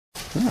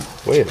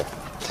Oh, weird.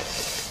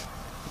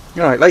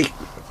 Alright, Lee.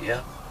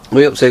 Yeah. What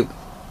are you up to?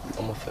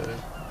 On my phone.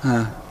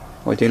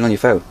 What are you doing on your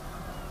phone?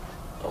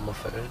 On my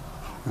phone.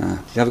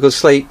 Did you have a good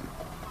sleep?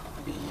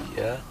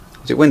 Yeah.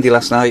 Was it windy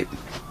last night?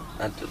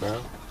 I don't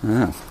know.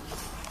 Oh.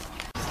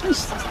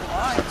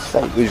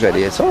 Who's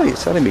ready? It's alright,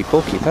 it's telling me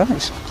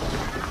porcupines.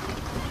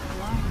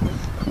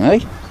 Hey?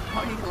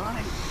 What do you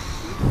like?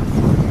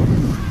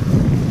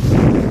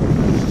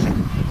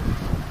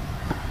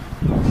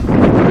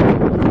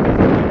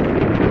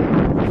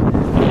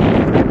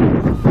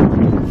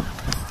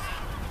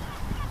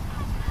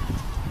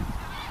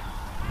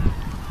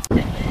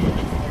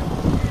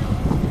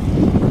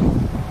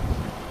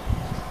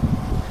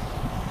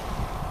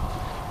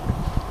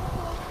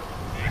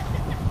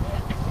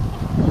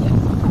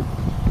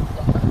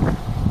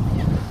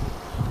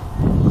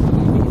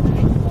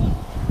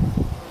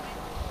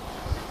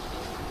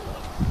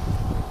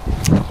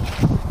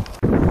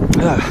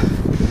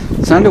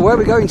 Sandra, where are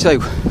we going to?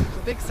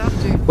 The big sand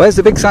dune. Where's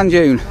the big sand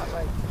dune? That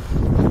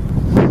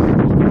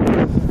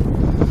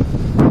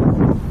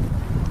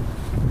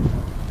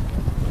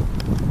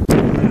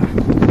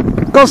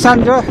way. Go,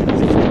 Sandra!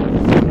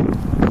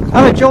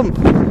 Have a jump!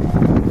 You can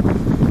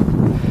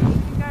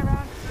go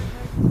around.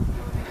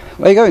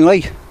 Where are you going,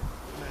 Lee?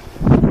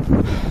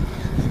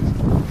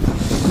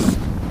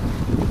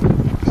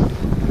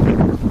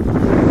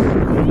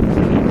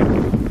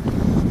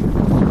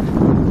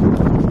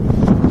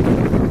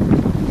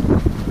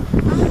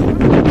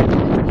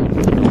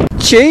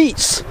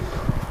 Cheats!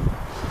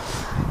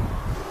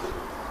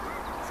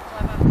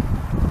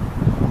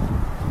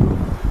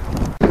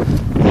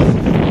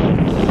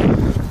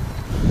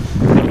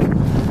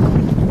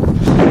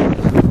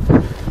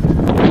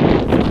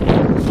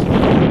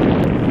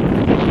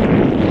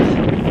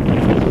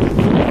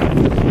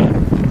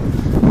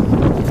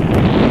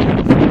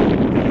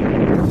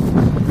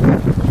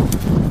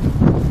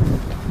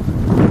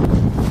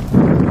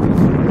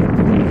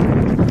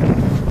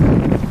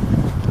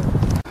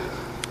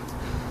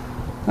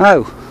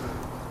 Oh.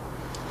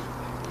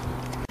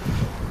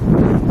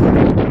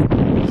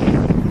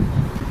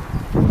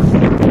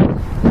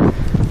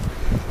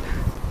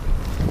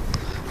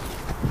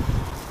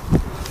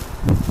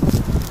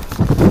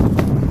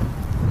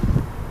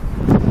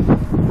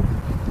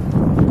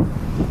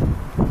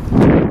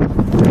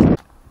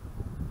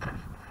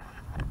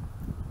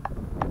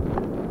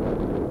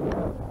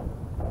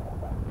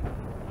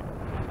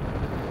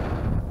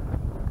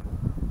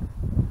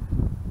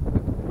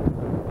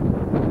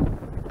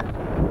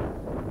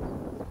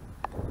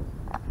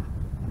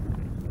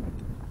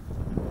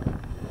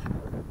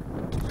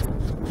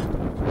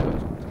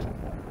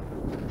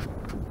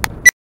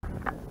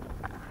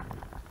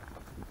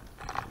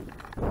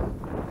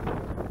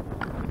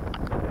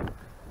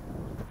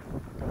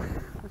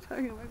 I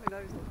don't know where my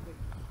nose looks big.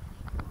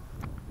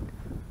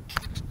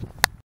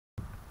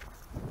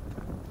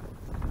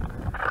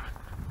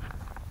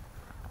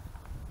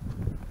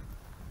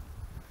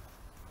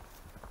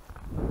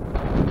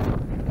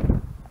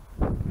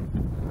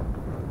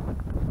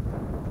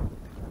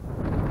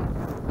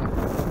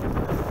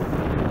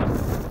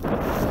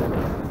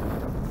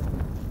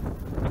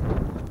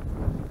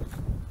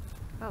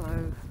 Hello.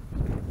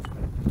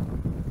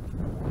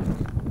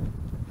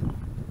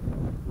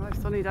 Nice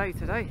sunny day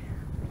today.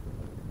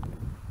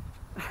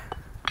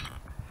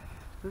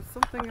 There's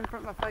something in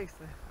front of my face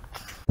there.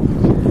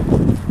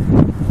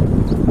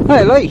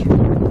 Hey, Lee!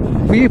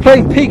 Were you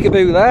playing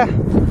peekaboo there?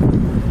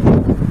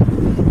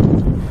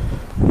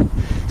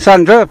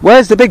 Sandra,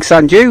 where's the big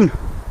sand dune?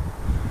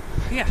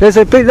 Yeah. There's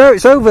a big... No,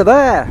 it's over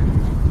there!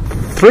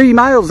 3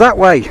 miles that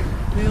way.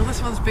 Neil,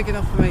 this one's big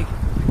enough for me.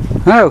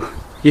 Oh,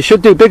 you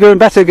should do bigger and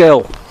better,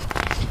 girl.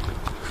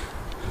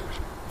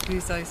 You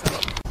say so.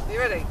 Are you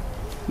ready?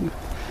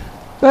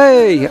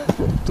 Hey!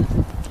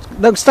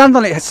 No, stand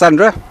on it,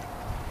 Sandra.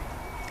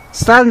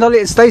 Stand on it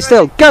and stay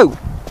still. Go!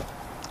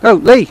 Oh,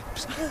 Lee!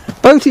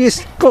 Both of you,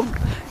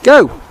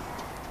 go!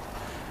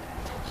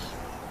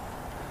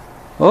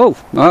 Oh,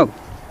 oh,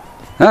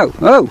 oh,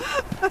 oh,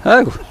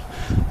 oh,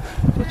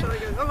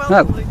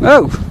 oh,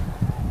 oh!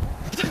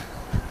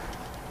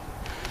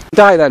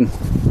 Die then.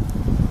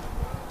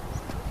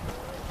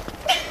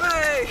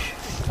 Hey.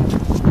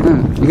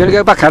 You gonna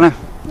go back, Hannah?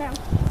 No.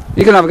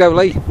 You gonna have a go,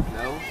 Lee?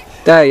 No.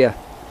 Dare you?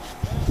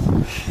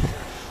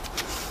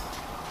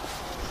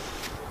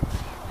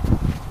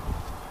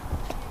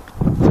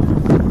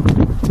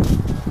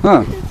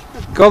 Oh,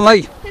 go on,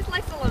 Lee. His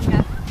legs are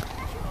longer.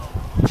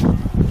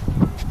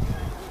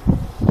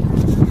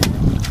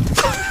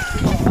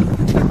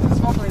 It's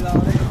wobbly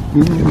though.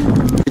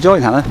 You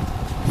join, Hannah?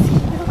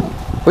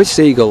 Which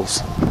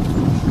seagulls?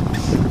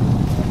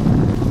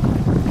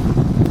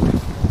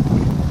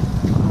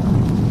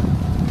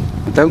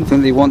 I don't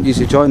think they want you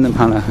to join them,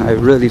 Hannah. I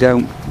really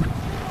don't.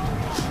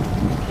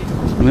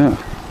 Yeah.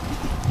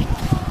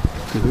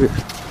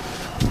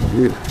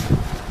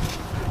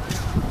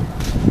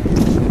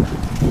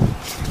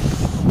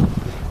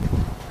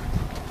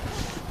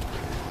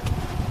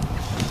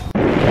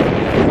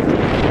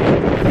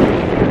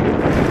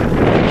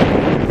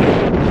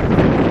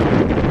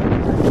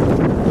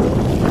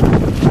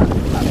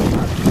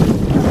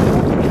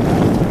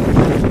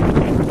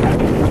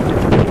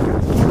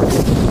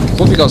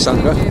 go,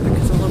 Sandra. Yeah,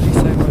 because I love you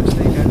so much.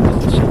 There you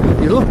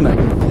go. You love me?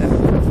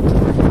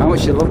 Yeah. How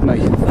much you love me?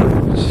 That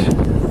much.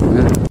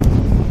 Yeah.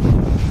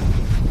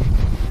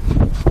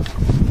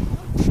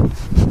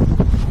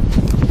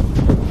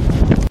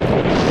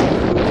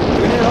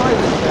 We're near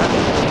Island yet.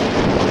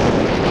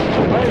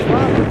 Where's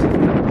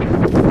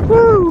Island?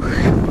 Woo!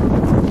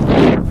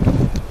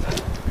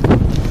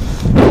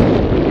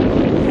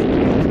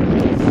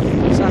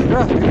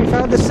 Sandra, have you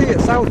found the sea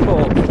at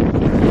Southport?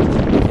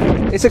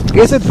 It's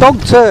a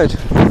dog turd.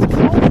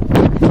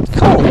 It's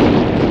cold.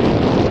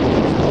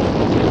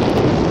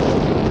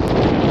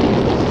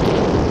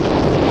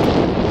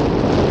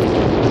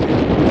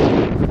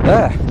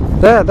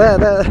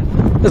 There.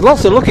 There's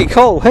lots of lucky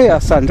coal here,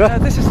 Sandra.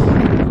 This is.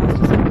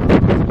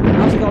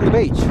 How's it got on the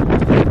beach?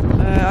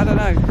 I don't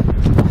know.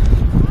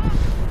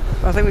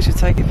 But I think we should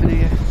take it for New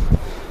Year.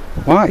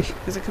 Why?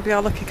 Because it could be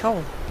our lucky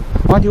coal.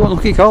 Why do you want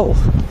lucky coal?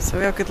 So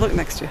we have good luck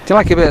next year. Do you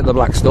like a bit of the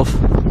black stuff?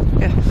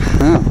 Yeah.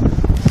 Oh.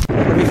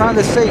 Have you found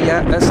the sea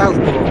yet at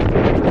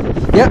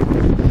Southport? Yep.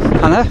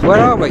 Hannah, where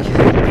are we? I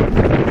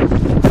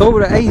thought we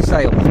were at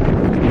Ainsdale.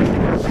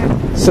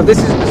 So this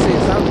isn't the sea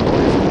at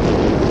Southport, is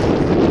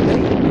it?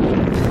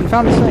 Lee? You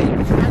found the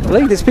sea?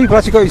 Lee, there's people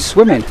actually going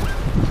swimming.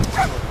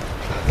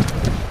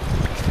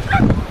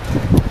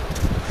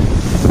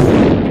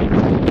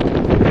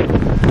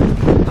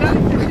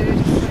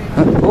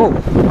 Oh,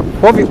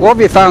 what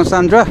have you found,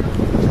 Sandra? Lee,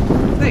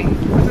 I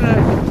don't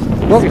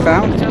know. What have you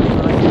found?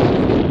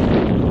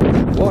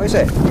 What is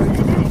it?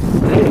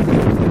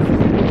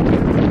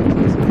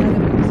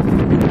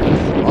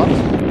 What?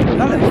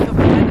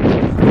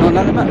 No,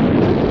 none of them.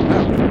 No.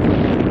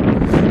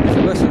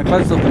 It's worse than a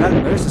close up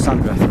banana, is it,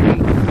 Sandra?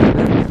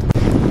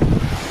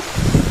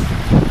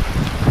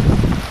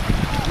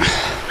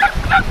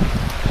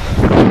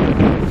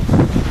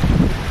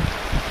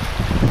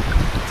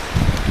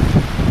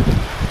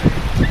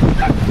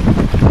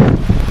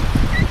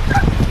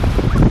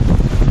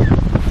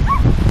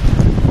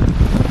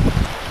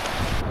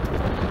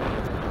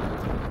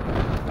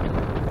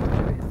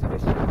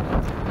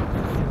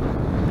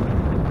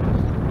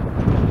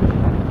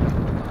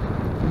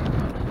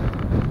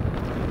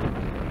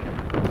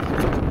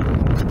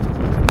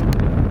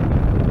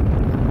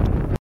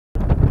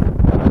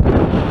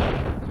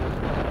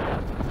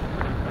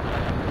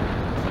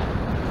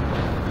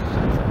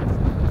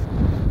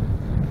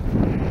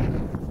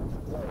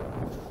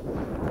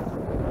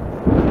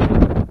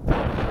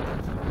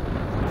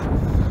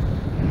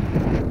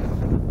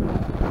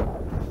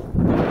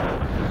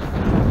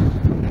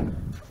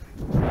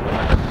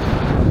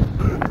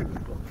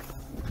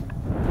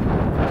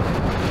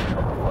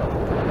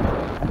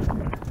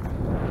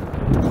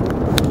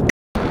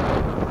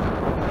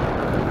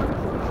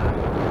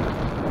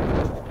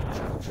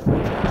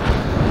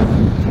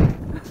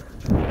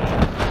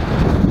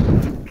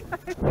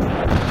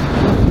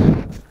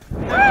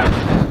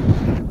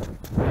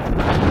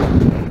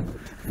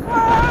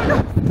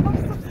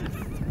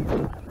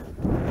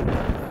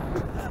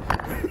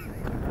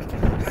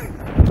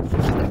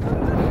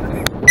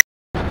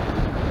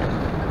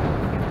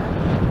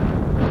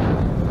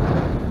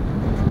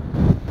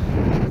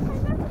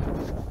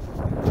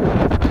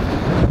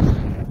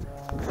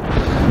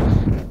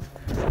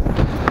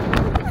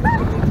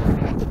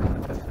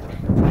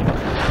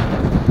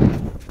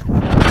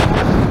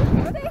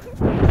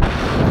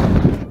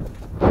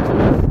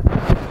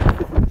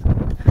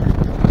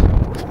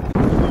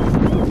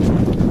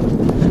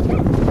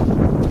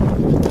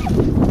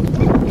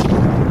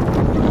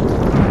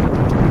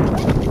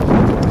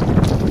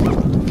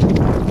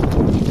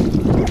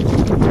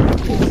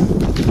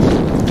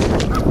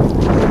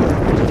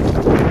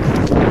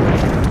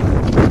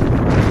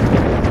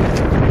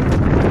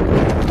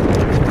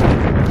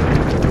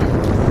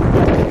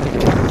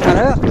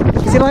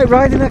 Is it like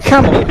riding a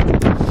camel?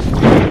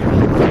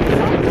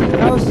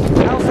 How's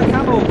the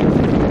camel?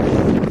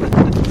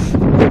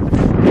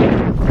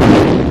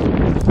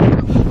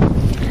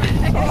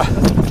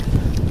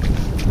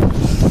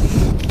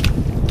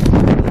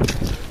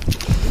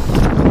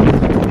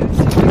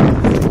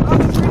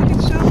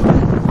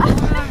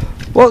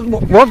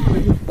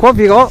 What have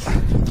you got?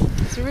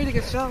 It's a really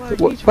good shell.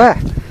 Where?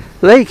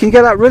 Lee, can you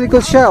get that really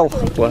good shell?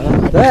 Where?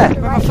 There.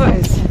 Where my foot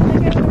is.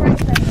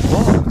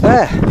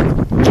 There.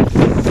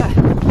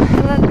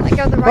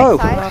 Go the right Oh.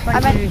 side. I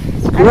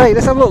meant, Great,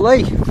 let's have a look,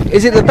 Lee.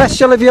 Is it the best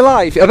shell of your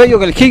life? I bet you're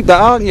going to keep that,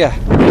 aren't you?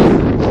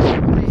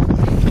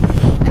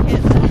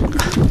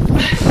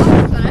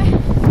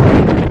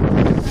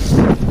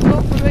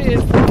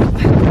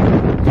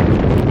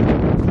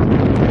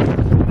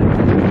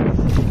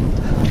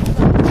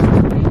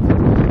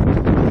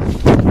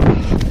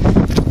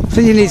 I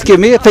think you need to give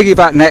me a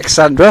piggyback next,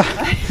 Sandra.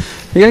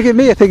 You're going to give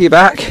me a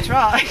piggyback?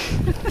 Try.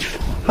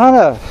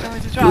 Hannah, Do you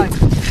want me to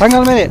try? hang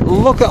on a minute.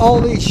 Look at all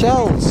these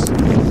shells.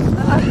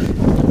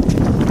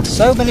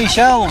 So many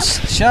shells.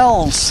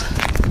 Shells.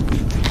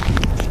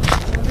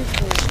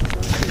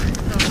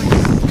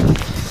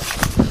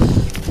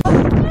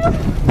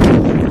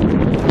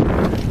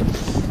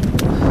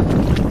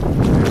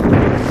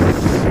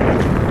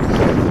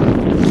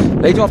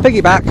 Lee, do you want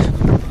piggyback?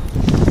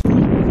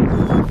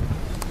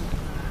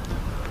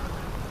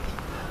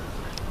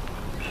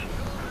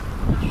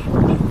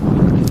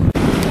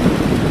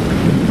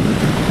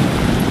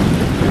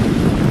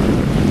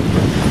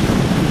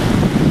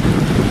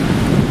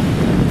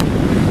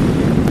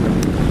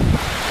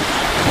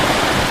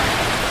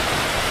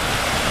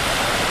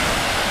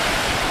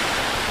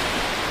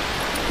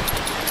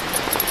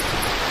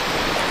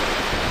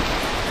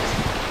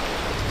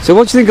 So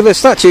what do you think of the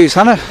statues,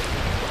 Hannah?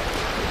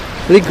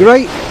 Are they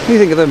great? What do you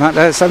think of them,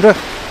 Sandra?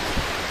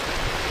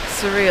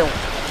 Surreal.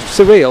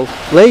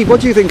 Surreal. Lee, what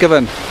do you think of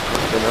them?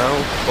 I don't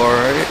know.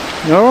 Alright.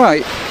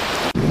 Alright.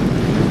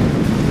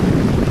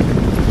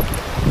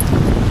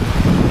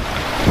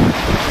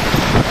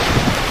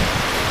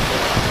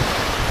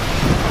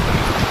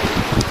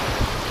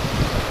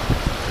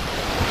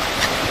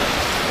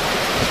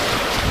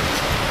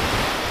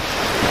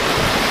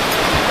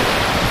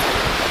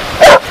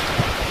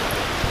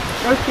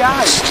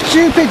 Okay.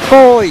 Stupid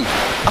boy!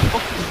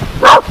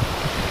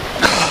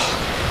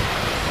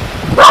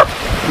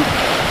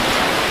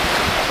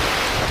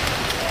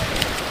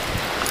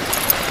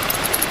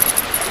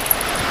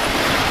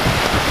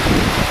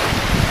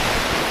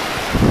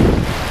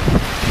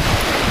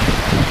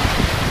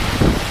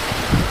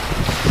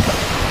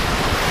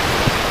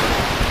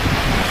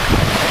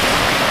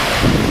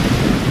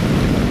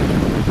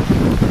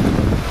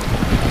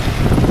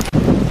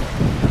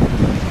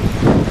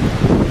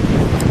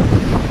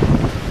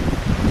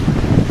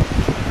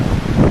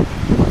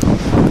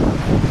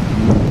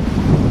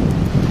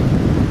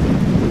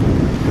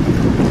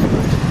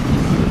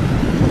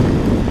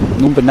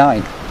 Number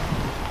 9.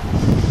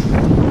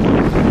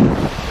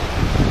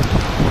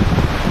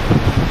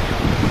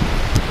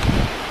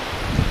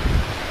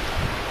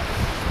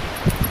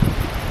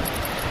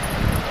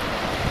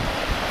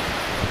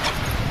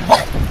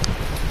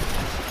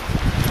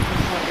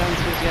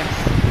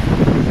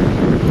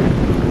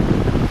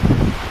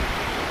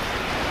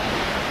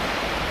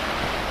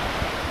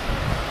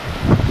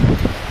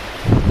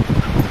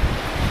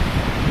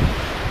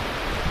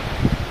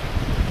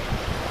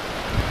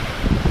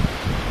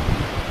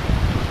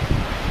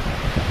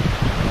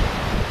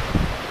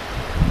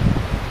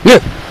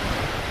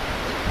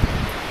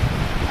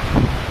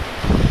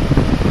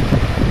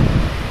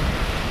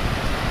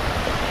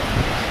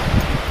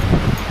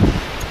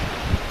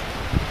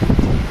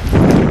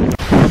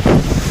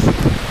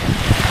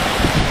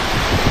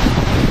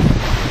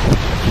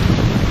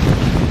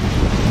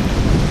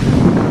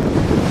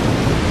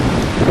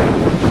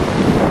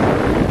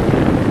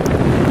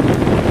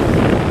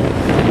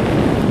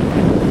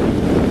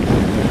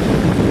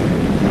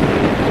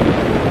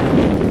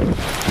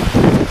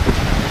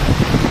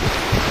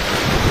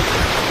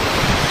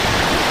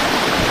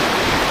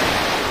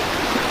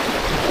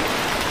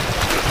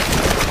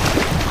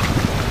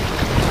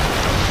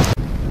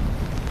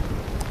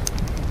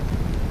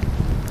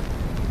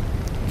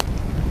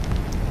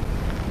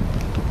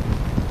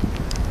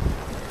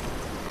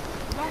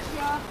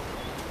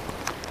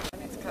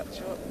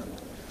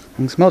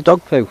 I can smell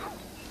dog poo.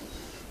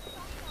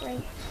 Right.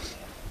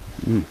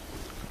 Yeah,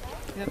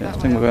 I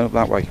think we're going up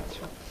that way.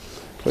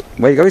 But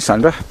where you going,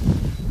 Sandra?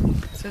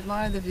 To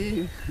admire the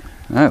view.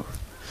 Oh.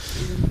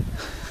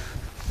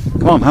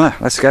 Come on, Hannah,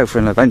 let's go for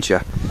an adventure.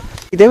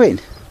 What are you doing?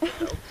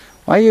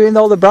 Why are you in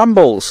all the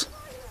brambles?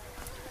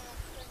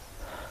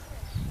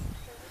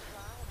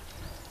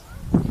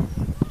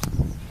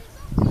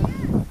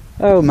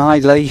 Oh my,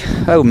 Lee.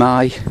 Oh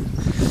my.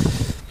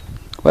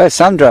 Where's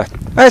Sandra?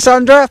 Where's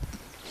Sandra?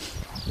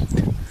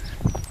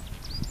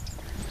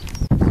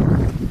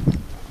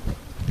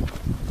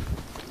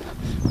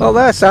 Oh,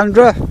 there,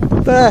 Sandra.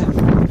 There.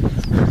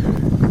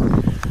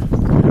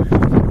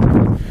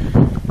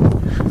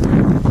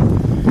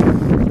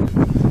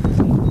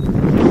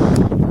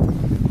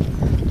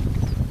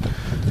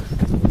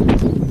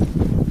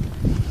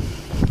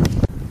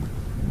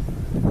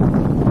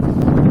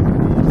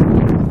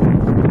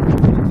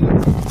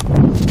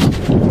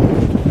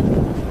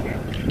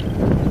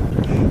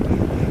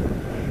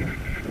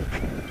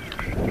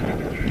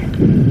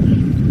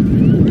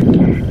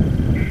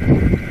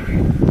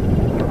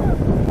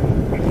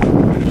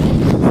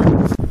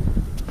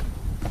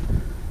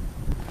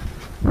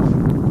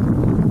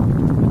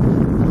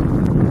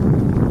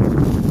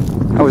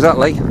 How was that,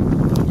 Lee?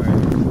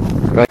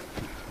 Right.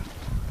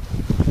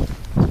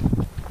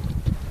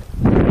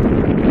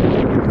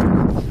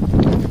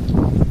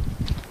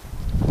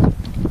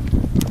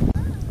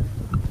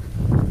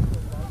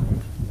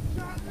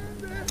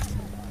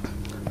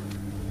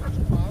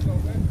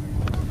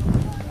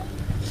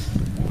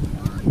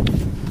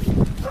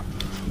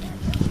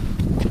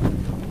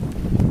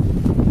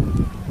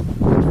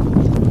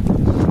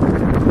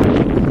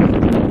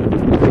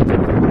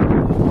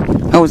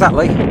 How was that,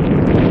 Lee?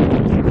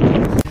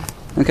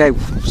 Okay,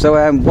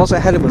 so what's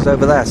ahead of us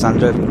over there,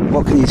 Sandra?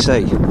 What can you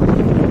see? A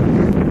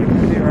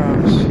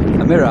mirage.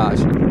 A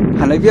mirage?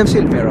 Hannah, have you ever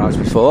seen a mirage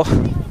before?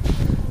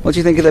 What do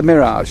you think of the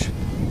mirage?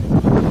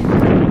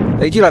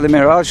 Hey, do you like the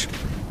mirage?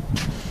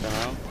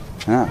 No.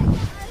 Ah.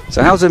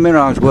 So how's the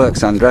Mirage work,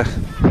 Sandra?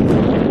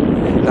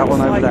 That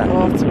one over Like there?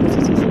 water, but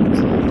it isn't.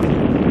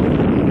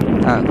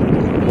 Oh,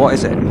 what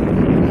is it? I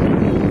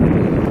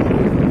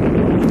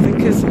think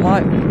it's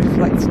light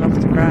reflecting off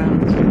the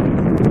ground.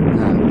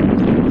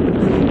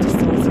 Oh.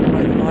 Distorting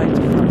like light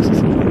perhaps or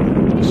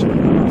something. I'm sure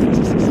I'm not a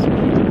physicist.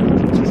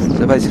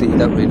 So basically you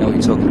don't really know what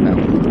you're talking about.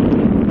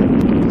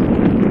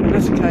 On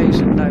this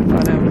occasion, no,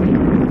 but I know.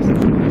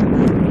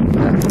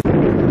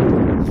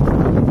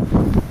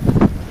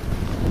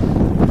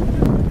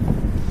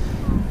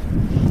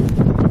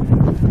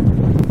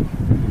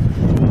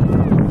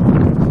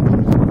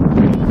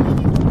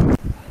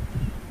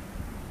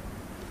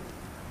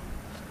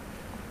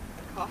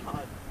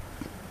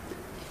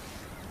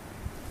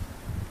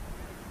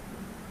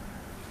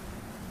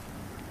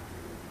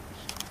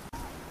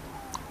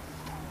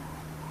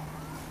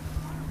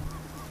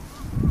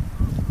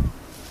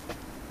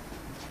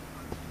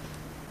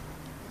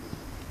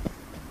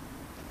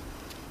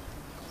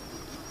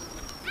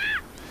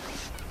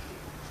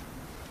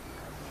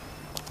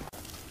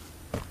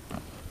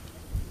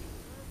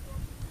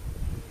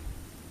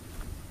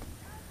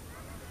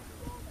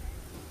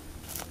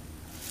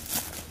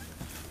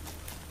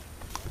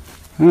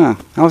 Yeah. Ah,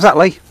 how was that,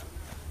 Lee?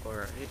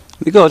 Alright.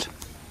 You good?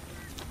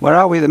 Where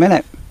are we at the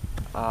minute?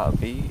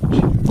 Beach.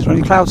 Is there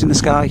any clouds in the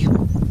sky? Yeah.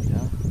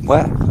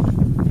 Where?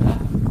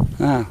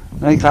 Ah,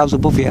 any clouds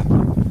above you?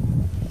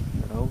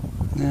 No.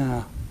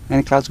 Yeah.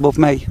 Any clouds above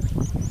me?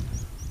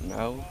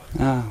 No.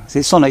 Ah, is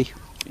it sunny?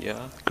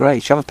 Yeah.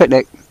 Great. Shall we have a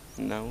picnic?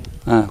 No.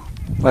 Oh,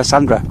 where's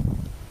Sandra?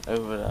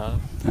 Over there.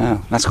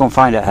 Oh, let's go and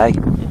find her, hey?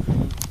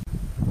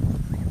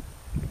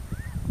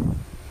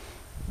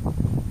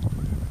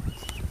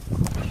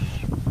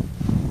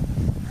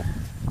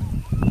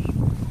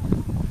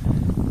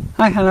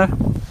 Hi, Hannah.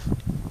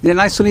 Is it a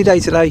nice sunny day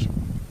today?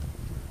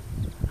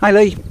 Hi,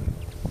 Lee.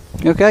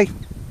 You okay?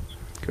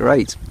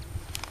 Great.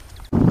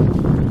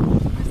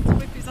 Mr.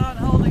 Whippies aren't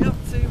holding up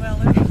too well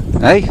here.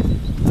 Hey?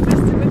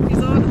 Mr.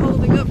 Whippies aren't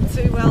holding up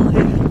too well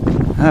here.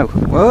 Oh,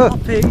 whoa.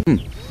 Poppy.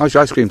 How's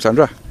your ice cream,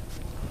 Sandra?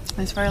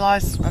 It's very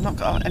nice. I've not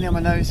got any on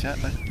my nose yet,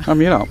 but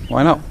You not.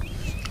 Why not?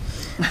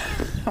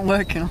 I'm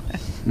working on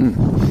it.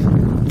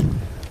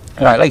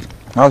 Right, Lee.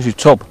 How's your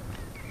tub?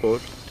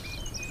 Good.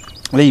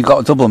 Lee, you've got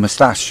a double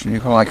moustache.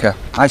 You've got like a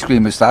ice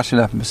cream moustache and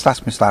a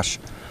moustache.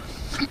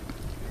 You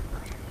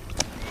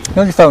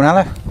on your phone,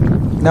 Hannah?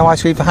 No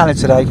ice cream for Hannah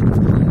today.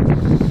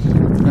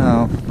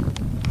 No.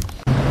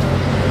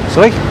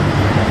 Sorry? What's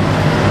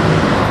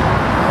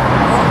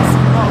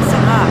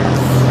in that?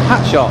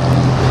 Hat shop.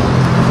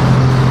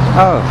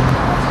 Oh.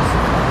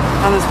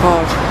 Hannah's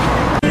board.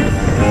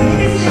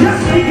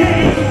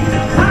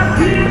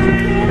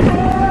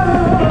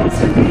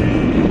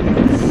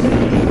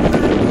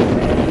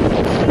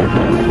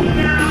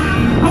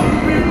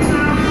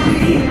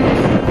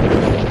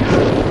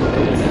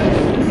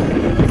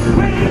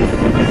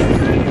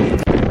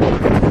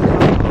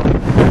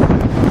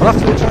 Well,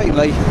 after the train,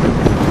 Lee.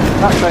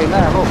 That train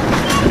there, look.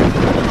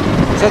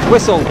 It says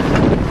whistle.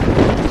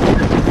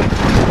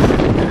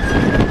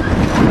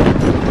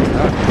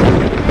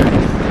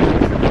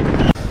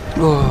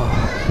 Oh.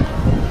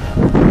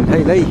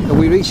 Hey Lee, are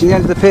we reaching the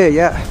end of the pier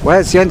yet?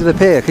 Where's the end of the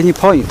pier? Can you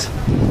point?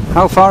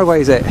 How far away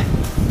is it?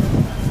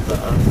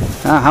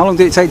 How long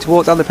did it take to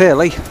walk down the pier,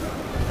 Lee?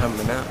 10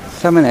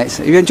 minutes. 10 minutes.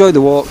 Have you enjoyed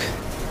the walk?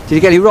 Did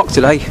you get any rock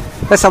today?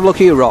 Let's have a look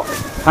at your rock.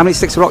 How many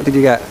sticks of rock did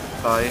you get?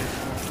 5.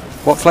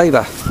 What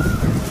flavour?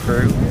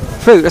 Fruit.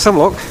 Fruit, let's have a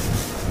look.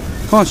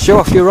 Come on, show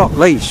off your rock,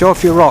 Lee. Show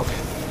off your rock.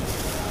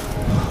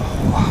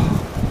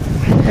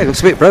 Yeah, it looks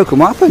a bit broken.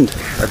 What happened?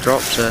 I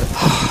dropped it.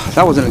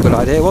 That wasn't a good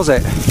idea, was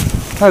it?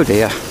 Oh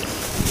dear.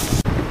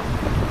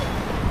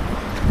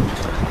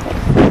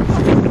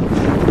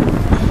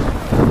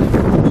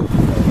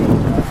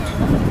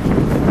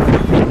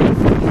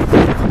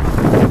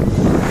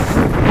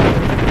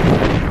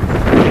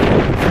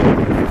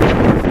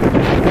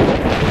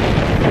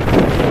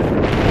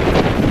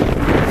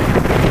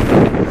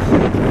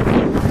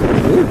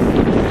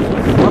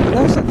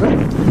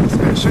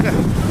 Sugar.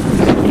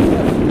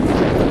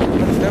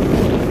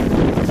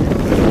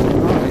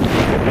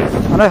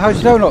 I know,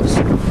 how's your donuts?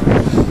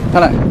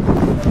 Hello.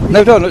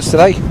 No donuts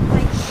today?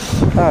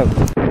 Oh.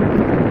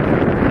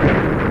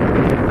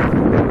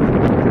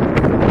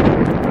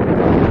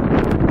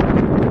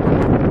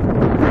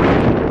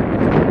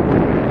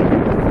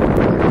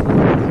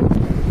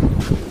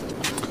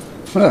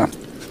 Well,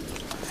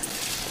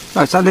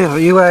 right, Sandy, are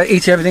you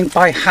eating everything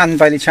by hand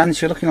by any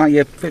chance? You're looking like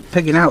you're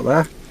pigging out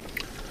there.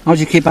 How's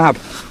your kebab?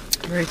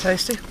 Very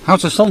tasty.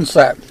 How's the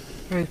sunset?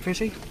 Very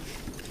pretty.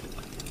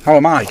 How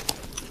am I?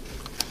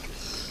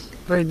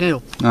 Very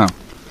new. Oh.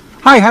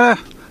 Hi Hannah,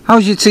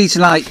 how's your tea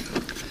tonight?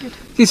 Good.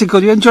 Is it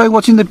good? You enjoy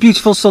watching the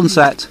beautiful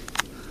sunset?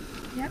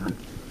 Yep.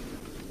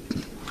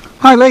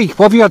 Hi Lee,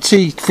 what have you had for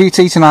your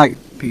tea tonight?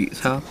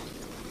 Pizza.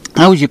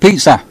 How was your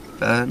pizza?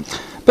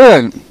 Burnt.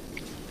 Burnt?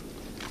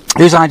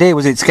 Whose idea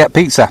was it to get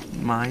pizza?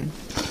 Mine.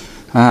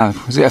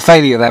 Was it a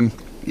failure then?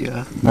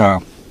 Yeah.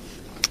 No.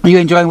 Are you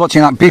enjoying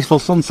watching that beautiful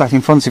sunset in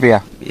front of you?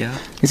 Yeah.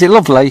 Is it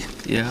lovely?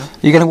 Yeah.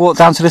 Are you going to walk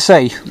down to the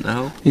sea?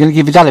 No. You're going to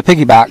give your dad a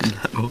piggyback?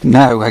 No.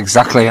 No,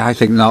 exactly, I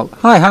think not.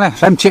 Hi Hannah,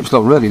 them chips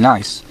look really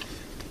nice.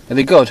 Are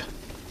they good?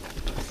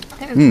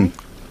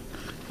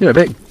 You're a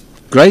bit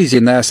grazy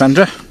in there,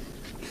 Sandra.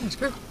 That's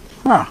good.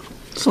 Ah,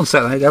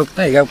 sunset, there you go,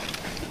 there you go.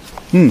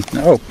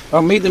 Oh,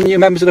 I'll meet the new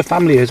members of the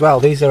family as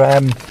well. These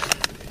are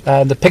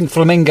the pink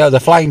flamingo, the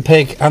flying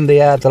pig and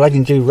the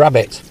legendary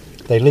rabbit.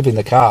 They live in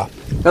the car.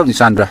 Don't they,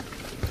 Sandra?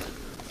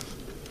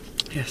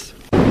 Yes.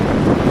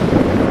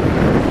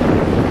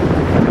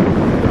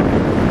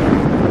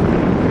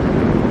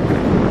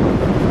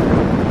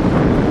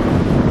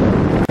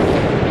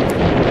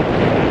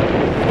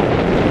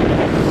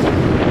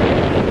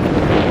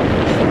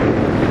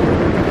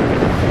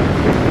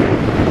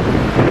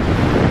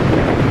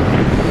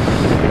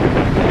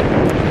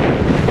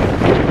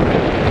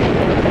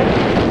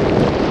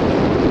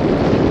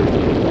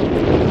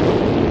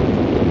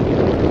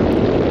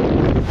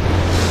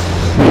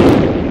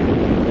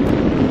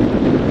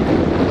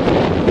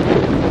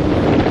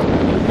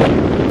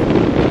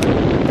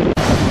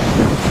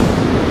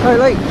 Hey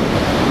Lee,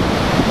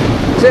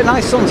 is it a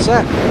nice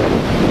sunset?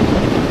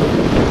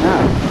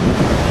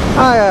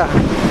 Yeah.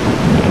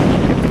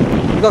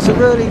 You've got a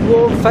really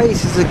warm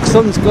face as the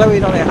sun's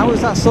glowing on it. How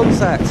was that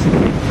sunset?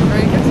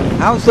 Very good.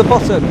 How's the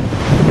bottom?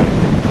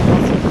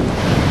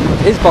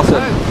 His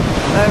bottom?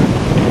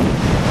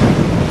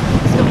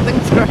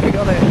 Something's growing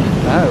on it.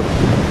 Oh.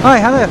 Hi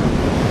Hannah,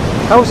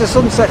 how was the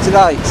sunset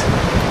tonight?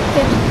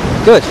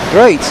 Good. Good,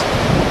 great.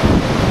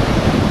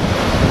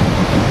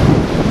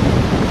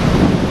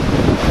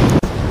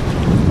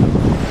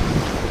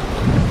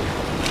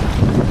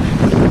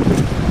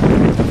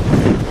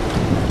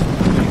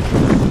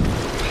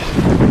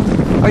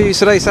 How are you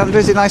today, Sandra?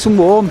 Is it nice and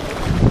warm?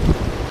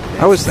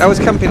 I was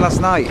camping last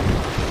night.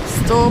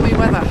 Stormy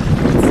weather.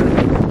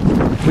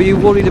 Were you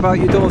worried about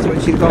your daughter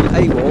when she'd gone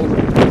AWOL?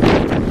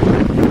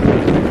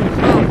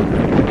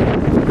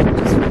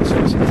 Just make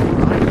sure she's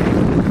alright.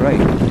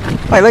 Great.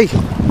 Hi Lee,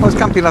 I was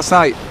camping last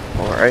night.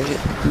 Alright.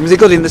 Was it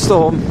good in the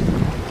storm?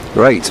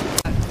 Great. We're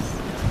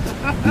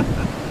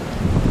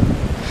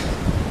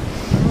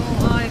all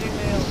hiding,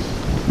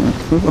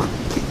 Neil.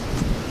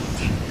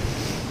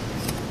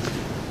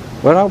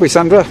 Where are we,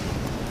 Sandra?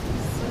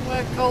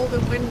 Somewhere cold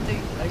and windy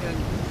again.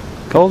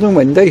 Cold and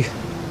windy.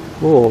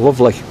 Oh,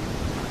 lovely.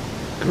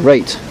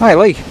 Great. Hi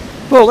Lee.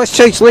 Well, let's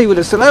chase Lee with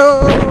us.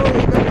 Oh!